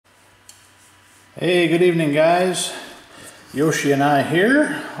Hey, good evening, guys. Yoshi and I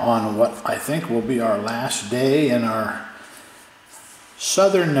here on what I think will be our last day in our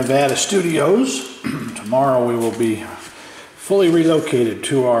Southern Nevada studios. Tomorrow we will be fully relocated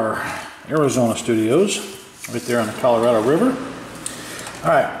to our Arizona studios right there on the Colorado River. All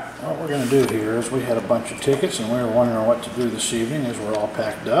right, what we're going to do here is we had a bunch of tickets and we were wondering what to do this evening as we're all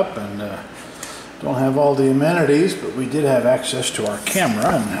packed up and don't have all the amenities, but we did have access to our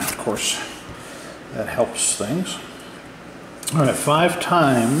camera, and of course that helps things. All right, 5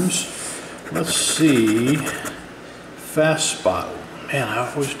 times. Let's see. Fast spot. Man, I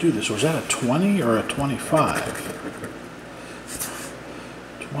always do this. Was that a 20 or a 25?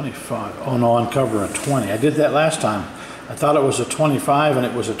 25. Oh no, uncover a 20. I did that last time. I thought it was a 25 and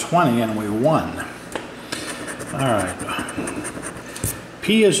it was a 20 and we won. All right.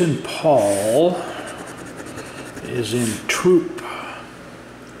 P as in Paul is in troop.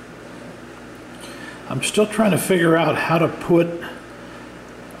 I'm still trying to figure out how to put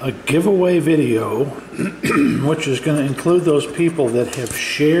a giveaway video which is going to include those people that have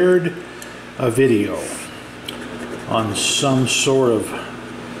shared a video on some sort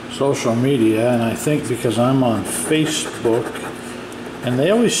of social media, and I think because I'm on Facebook and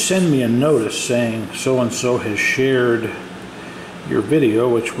they always send me a notice saying so and so has shared your video,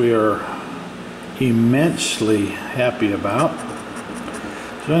 which we are immensely happy about.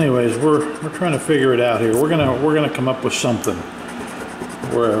 So anyways, we're trying to figure it out here. We're gonna come up with something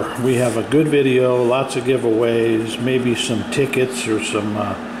where we have a good video, lots of giveaways, maybe some tickets or some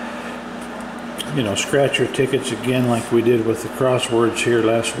scratch your tickets again like we did with the crosswords here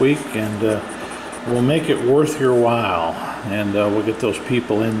last week, and we'll make it worth your while, and we'll get those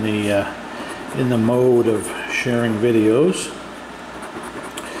people in the mode of sharing videos.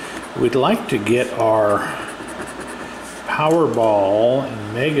 We'd like to get our Powerball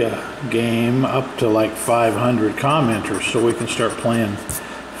and Mega game up to like 500 commenters so we can start playing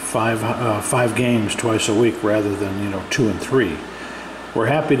five games twice a week rather than 2 and 3. We're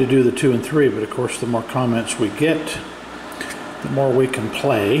happy to do the 2 and 3, but of course the more comments we get, the more we can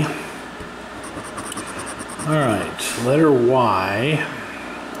play. Alright, letter Y.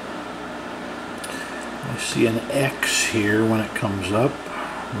 I see an X here when it comes up,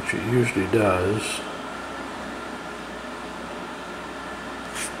 which it usually does.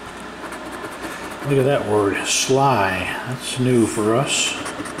 Look at that word, sly. That's new for us.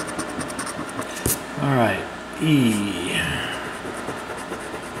 Alright, E.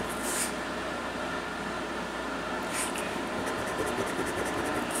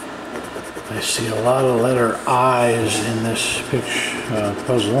 I see a lot of letter I's in this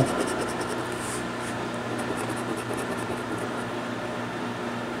puzzle.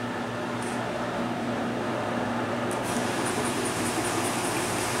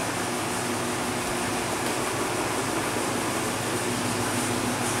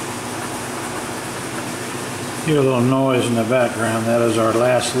 Hear a little noise in the background. That is our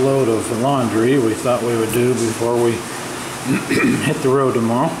last load of laundry we thought we would do before we hit the road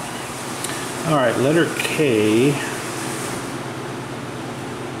tomorrow. All right, letter K.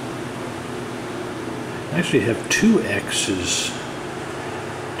 I actually have 2 X's.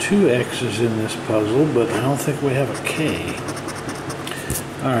 2 X's in this puzzle, but I don't think we have a K.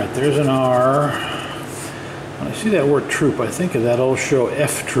 All right, there's an R. When I see that word troop, I think of that old show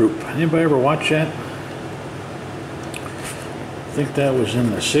F Troop. Anybody ever watch that? I think that was in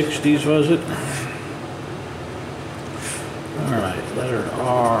the 60s, was it? All right, letter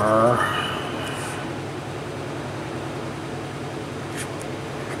R.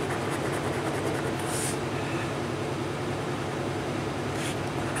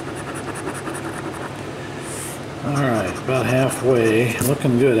 All right, about halfway.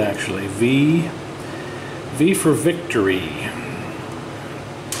 Looking good, actually. V. V for victory.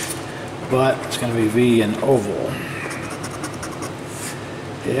 But it's going to be V in oval.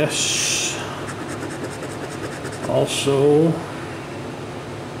 S. Also.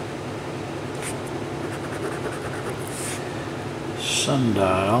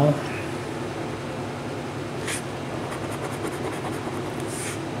 Sundial.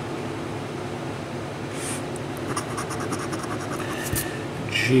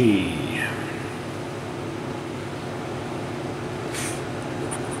 G.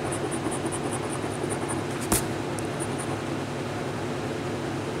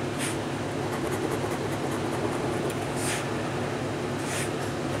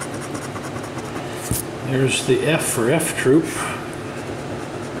 There's the F for F Troop.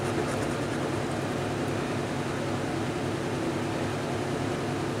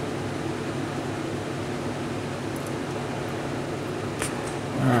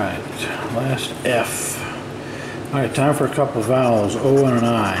 right, last F. All right, time for a couple vowels, O and an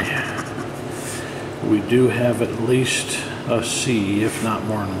I. We do have at least a C, if not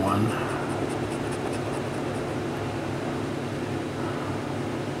more than one.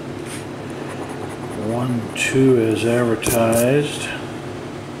 1, 2 as advertised.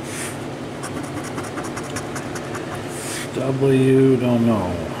 W, don't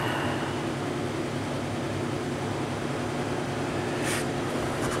know.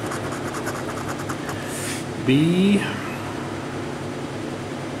 B.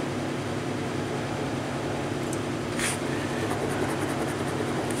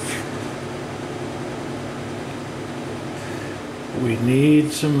 We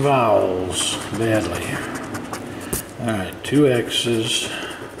need some vowels badly. All right, 2 X's,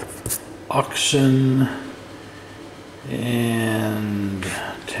 oxen, and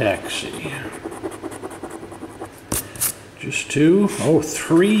taxi. Just 2? Oh,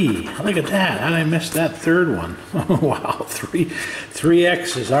 3. Look at that. How did I miss that third one? Oh, wow, 3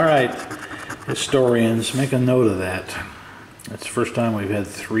 X's. All right, historians, make a note of that. That's the first time we've had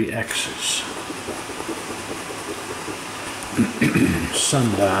 3 X's.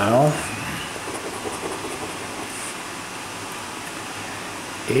 Sundial.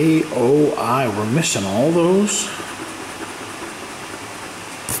 A, O, I. We're missing all those.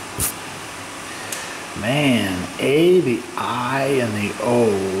 Man, A, the I, and the O.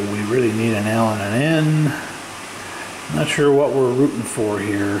 We really need an L and an N. Not sure what we're rooting for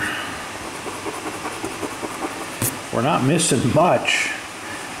here. We're not missing much,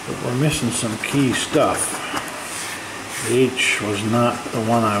 but we're missing some key stuff. H was not the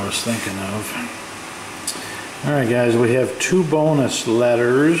one I was thinking of. All right, guys, we have 2 bonus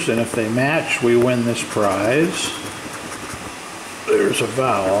letters, and if they match, we win this prize. There's a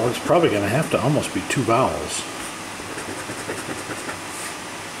vowel. It's probably going to have to almost be 2 vowels.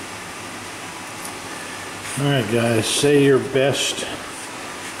 All right, guys, say your best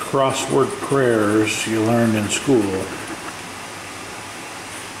crossword prayers you learned in school.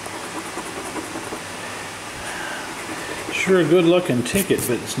 Sure, a good looking ticket,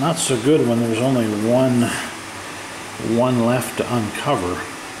 but it's not so good when there's only one left to uncover.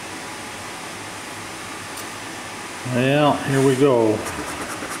 Well, here we go.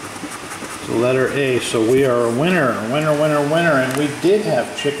 So letter A. So we are a winner, and we did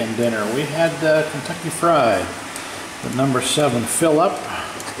have chicken dinner. We had Kentucky Fried. The number 7 fill up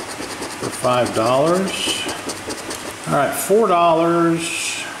for $5. All right,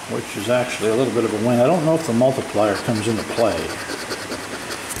 $4. Which is actually a little bit of a win. I don't know if the multiplier comes into play.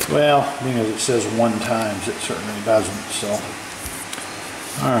 Well, being as it says 1 times, it certainly doesn't, so.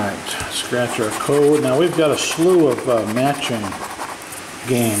 All right, scratch our code. Now we've got a slew of matching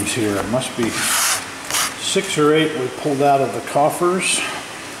games here. It must be 6 or 8 we pulled out of the coffers.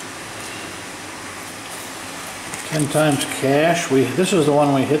 10 times cash. This is the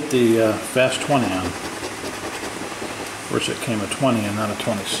one we hit the fast 20 on. Of course, it came a 20 and not a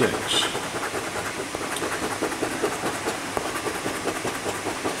 26.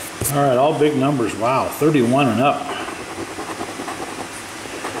 All right, all big numbers. Wow, 31 and up.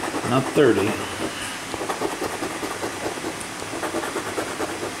 Not 30.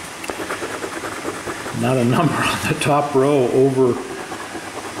 Not a number on the top row over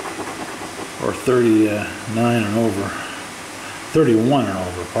or 39 and over. 31 and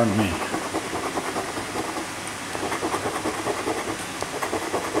over, pardon me.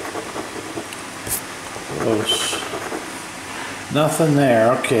 Close. Nothing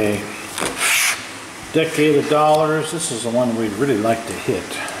there. Okay. Decade of dollars. This is the one we'd really like to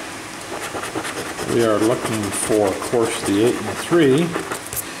hit. We are looking for, of course, the 8 and the 3,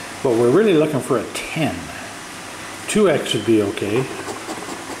 but we're really looking for a 10. 2x would be okay.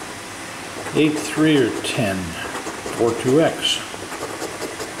 8, 3, or 10, or 2x.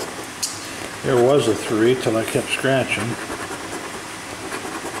 There was a 3 till I kept scratching.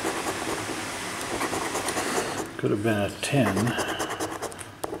 Could have been a 10.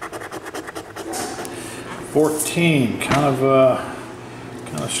 14, kind of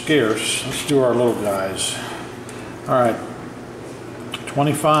scarce. Let's do our little guys. All right,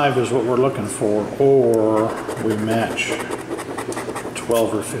 25 is what we're looking for, or we match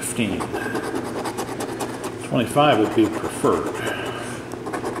 12 or 15. 25 would be preferred.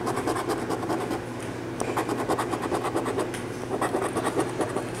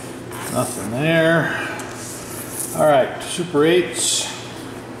 Nothing there. All right, Super 8s.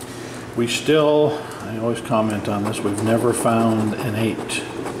 We still, I always comment on this, we've never found an 8.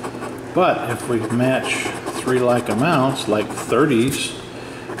 But if we match 3 like amounts, like 30s,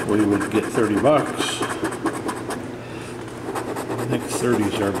 we would get 30 bucks. I think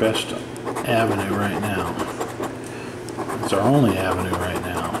 230 is our best avenue right now. It's our only avenue right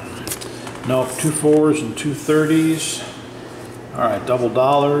now. Nope, 2 4s and 2 30s. Alright, double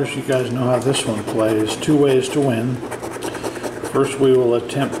dollars. You guys know how this one plays. 2 ways to win. First we will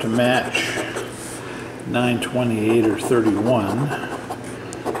attempt to match 928 or 31.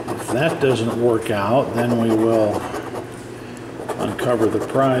 If that doesn't work out, then we will uncover the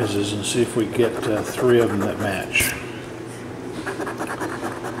prizes and see if we get 3 of them that match.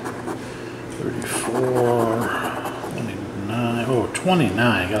 34, 29, oh 29,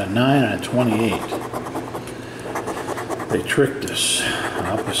 I got a 9 and a 28. They tricked us.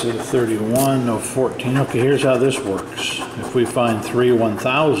 Opposite of 31, no 14. Okay, here's how this works. If we find 3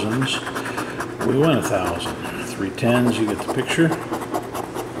 1000s, we win 1,000. 3 10s, you get the picture.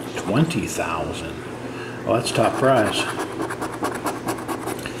 20,000. Oh, that's top prize.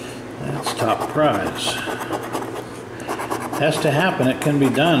 That's top prize. Has to happen. It can be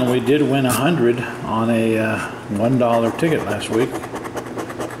done. We did win 100 on a $1 ticket last week.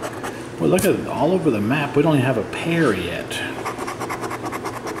 Well, look at it all over the map. We don't even have a pair yet.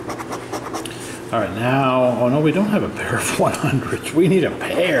 All right, now, oh no, we don't have a pair of 100s. We need a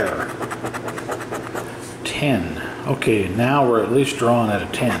pair. 10. Okay, now we're at least drawn at a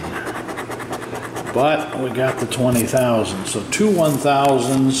 10. But we got the 20,000. So 2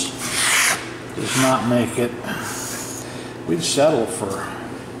 1000s does not make it. We'd settle for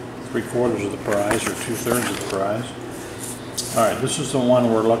 3/4 of the prize or 2/3 of the prize. All right, this is the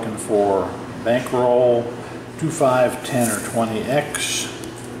one we're looking for. Bankroll 2, 5, 10, or 20X.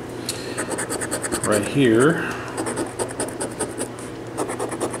 Right here.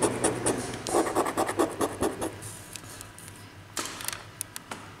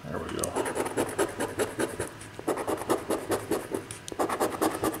 There we go.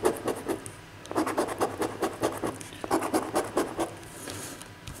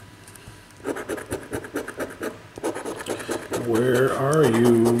 Where are you?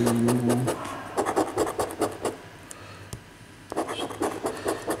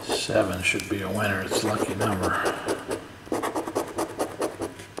 7 should be a winner. It's a lucky number.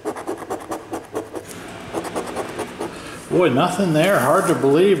 Boy, nothing there. Hard to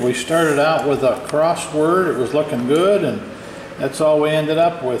believe. We started out with a crossword. It was looking good, and that's all we ended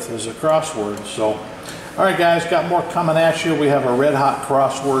up with is a crossword. So, all right, guys, got more coming at you. We have a red hot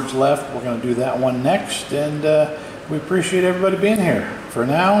crosswords left. We're going to do that one next, and we appreciate everybody being here. For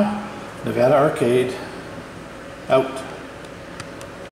now, Nevada Arcade, out.